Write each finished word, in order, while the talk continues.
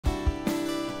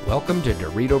Welcome to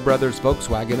Dirito Brothers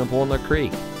Volkswagen of Walnut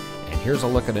Creek, and here's a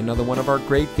look at another one of our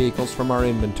great vehicles from our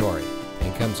inventory,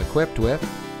 and comes equipped with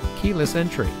keyless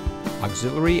entry,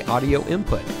 auxiliary audio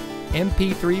input,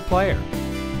 MP3 player,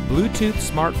 Bluetooth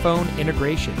smartphone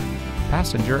integration,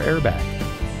 passenger airbag,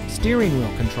 steering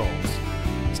wheel controls,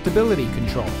 stability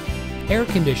control, air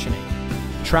conditioning,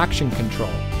 traction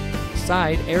control,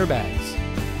 side airbags,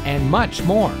 and much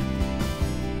more.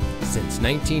 Since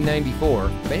 1994,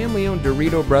 family-owned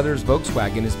Dirito Brothers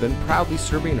Volkswagen has been proudly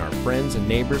serving our friends and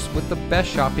neighbors with the best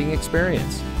shopping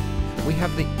experience. We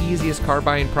have the easiest car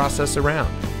buying process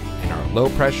around, and our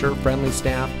low-pressure, friendly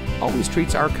staff always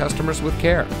treats our customers with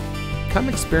care. Come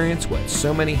experience what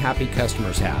so many happy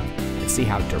customers have and see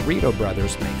how Dirito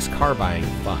Brothers makes car buying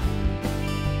fun.